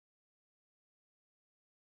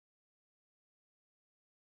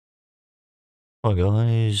Hi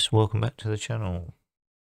guys, welcome back to the channel.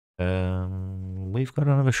 We've got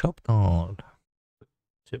another shop card.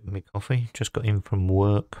 Sipping me coffee, just got in from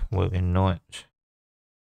working nights.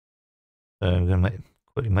 So I'm gonna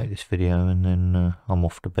quickly make this video and then I'm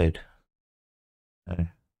off to bed. So,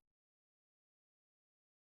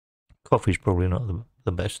 coffee's probably not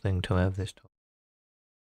the best thing to have this time.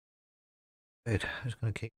 Bed, I was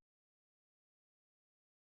gonna keep.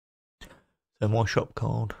 So my shop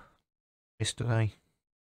card yesterday.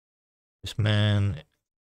 This man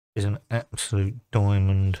is an absolute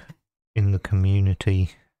diamond in the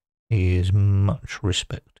community. He is much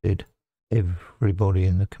respected. Everybody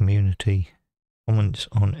in the community comments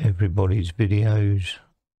on everybody's videos.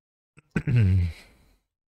 That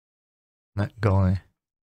guy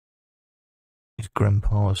is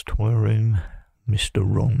Grandpa's Toy Room, Mr.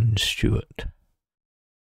 Ron Stewart.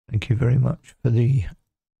 Thank you very much for the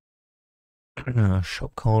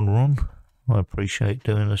shop card, Ron. I appreciate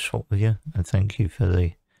doing a swap with you, and thank you for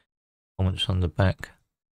the comments on the back.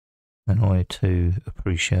 And I too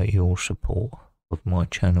appreciate your support of my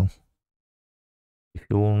channel. If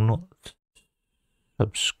you're not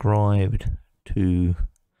subscribed to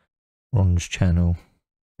Ron's channel,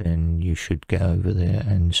 then you should get over there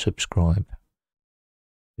and subscribe.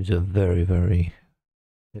 He's a very, very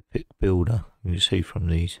epic builder. You can see from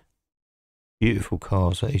these beautiful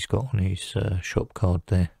cars that he's got on his shop card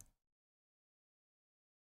there.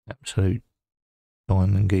 Absolute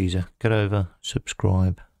diamond geezer. Get over,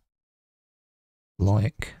 subscribe,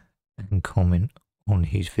 like and comment on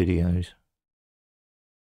his videos.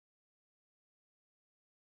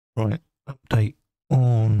 Right, update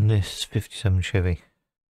on this 57 Chevy.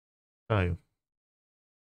 So,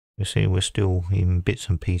 you see we're still in bits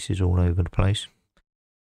and pieces all over the place.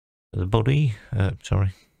 The body, the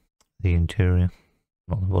interior,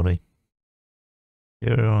 not the body. The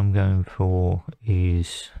interior I'm going for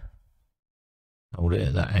is, hold it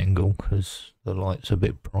at that angle because the light's a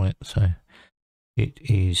bit bright, so it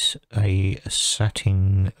is a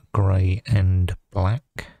satin grey and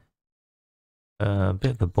black. A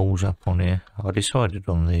bit of a balls up on here. I decided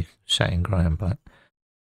on the satin grey and black,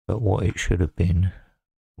 but what it should have been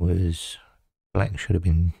was black should have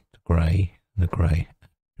been the grey, and the grey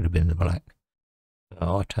should have been the black.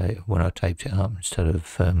 So when I taped it up, instead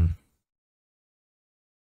of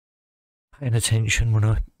paying attention when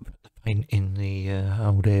I put the paint in the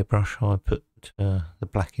old airbrush, I put the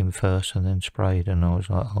black in first and then sprayed, and I was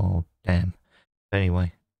like, oh damn.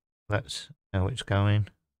 Anyway, that's how it's going.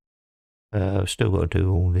 I've still got to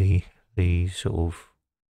do all the sort of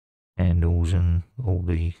handles and all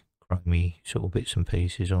the chromy sort of bits and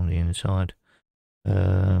pieces on the inside.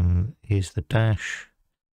 Here's the dash.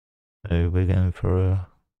 So we're going for a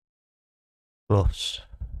gloss,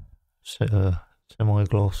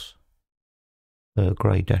 semi-gloss,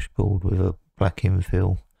 grey dashboard with a black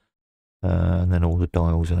infill, and then all the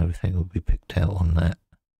dials and everything will be picked out on that.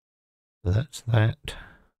 So that's that.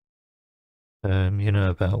 You know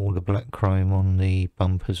about all the black chrome on the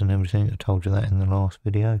bumpers and everything. I told you that in the last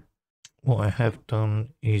video. What I have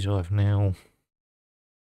done is I've now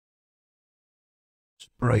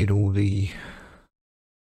sprayed all the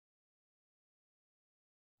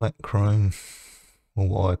black chrome, or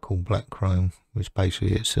what I call black chrome, which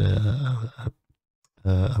basically it's a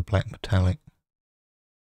black metallic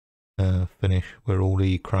finish where all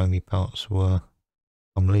the chromy parts were.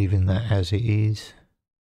 I'm leaving that as it is.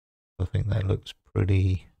 I think that looks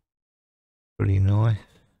pretty nice.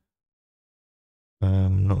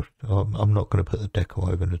 I'm not going to put the decal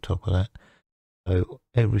over the top of that. So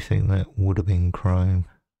everything that would have been chrome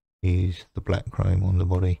is the black chrome on the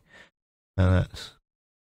body, and that's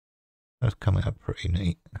come out pretty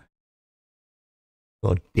neat.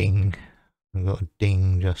 Got a ding. I've got a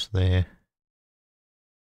ding just there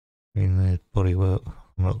in the bodywork.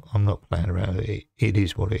 I'm not playing around with it. It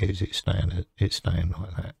is what it is. It's staying like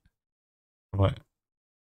that. Right,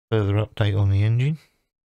 further update on the engine.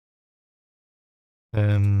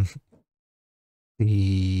 The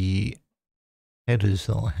headers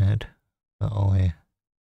that I had, that I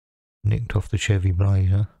nicked off the Chevy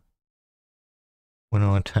Blazer, when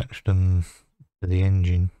I attached them to the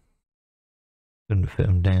engine, couldn't fit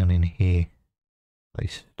them down in here. They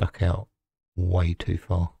stuck out way too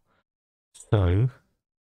far. So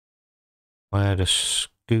I had to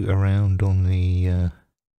scoot around on the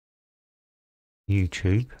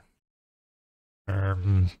YouTube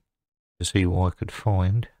to see what I could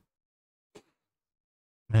find,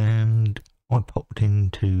 and I popped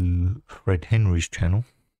into Fred Henry's channel,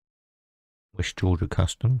 West Georgia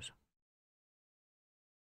Customs.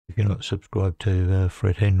 If you're not subscribed to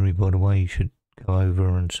Fred Henry, by the way, you should go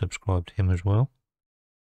over and subscribe to him as well.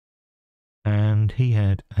 And he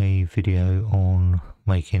had a video on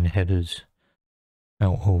making headers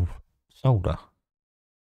out of solder.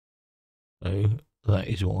 So that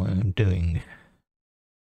is what I am doing.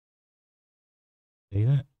 See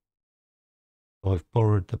that? I've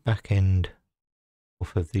borrowed the back end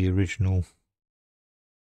off of the original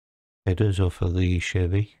headers off of the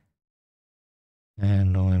Chevy,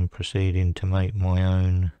 and I'm proceeding to make my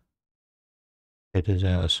own headers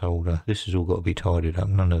out of solder. This has all got to be tidied up.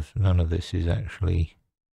 None of this is actually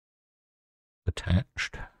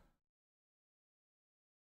attached.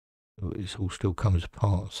 It all still comes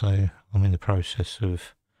apart, so I'm in the process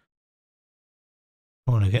of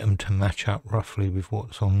trying to get them to match up roughly with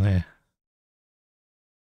what's on there.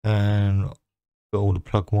 And got all the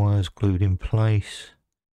plug wires glued in place,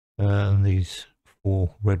 and these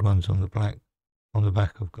 4 red ones on the back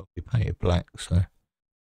have got to be painted black, so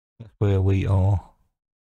that's where we are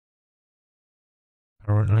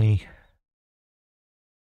currently.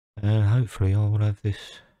 And hopefully I will have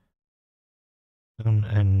this done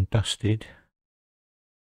and dusted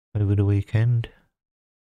over the weekend.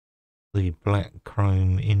 The black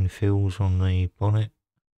chrome infills on the bonnet.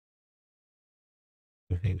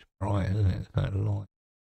 Everything's bright, isn't it? It's that light.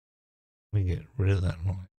 We get rid of that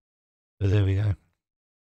light. So there we go.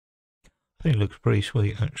 I think it looks pretty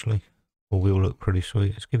sweet actually. Or will look pretty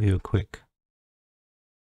sweet. Let's give you a quick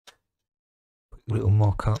little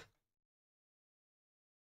mock up.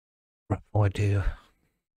 Rough idea.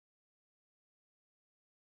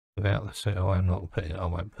 Without the set, I won't put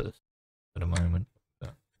this for the moment.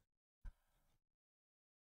 But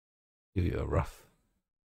give you a rough.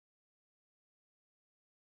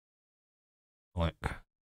 Like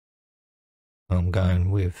I'm going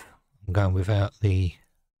without the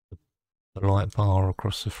light bar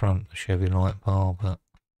across the front, the Chevy light bar, but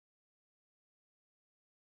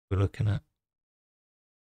we're looking at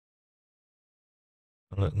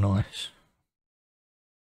it'll look nice.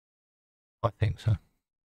 I think so.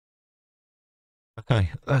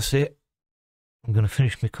 Okay, that's it. I'm going to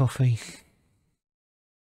finish my coffee.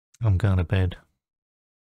 I'm going to bed.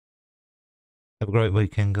 Have a great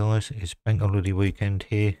weekend, guys. It's bank holiday weekend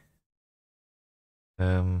here.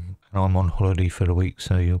 And I'm on holiday for the week,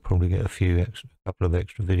 so you'll probably get a couple of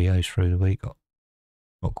extra videos through the week.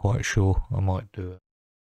 Not quite sure. I might do a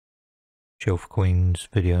Shelf Queens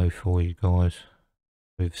video for you guys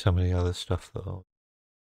with some of the other stuff that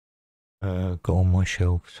I've got on my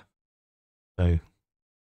shelves. So,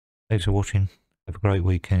 thanks for watching. Have a great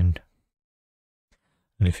weekend.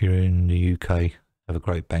 And if you're in the UK, have a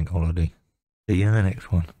great bank holiday. See you in the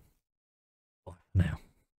next one. Bye for now.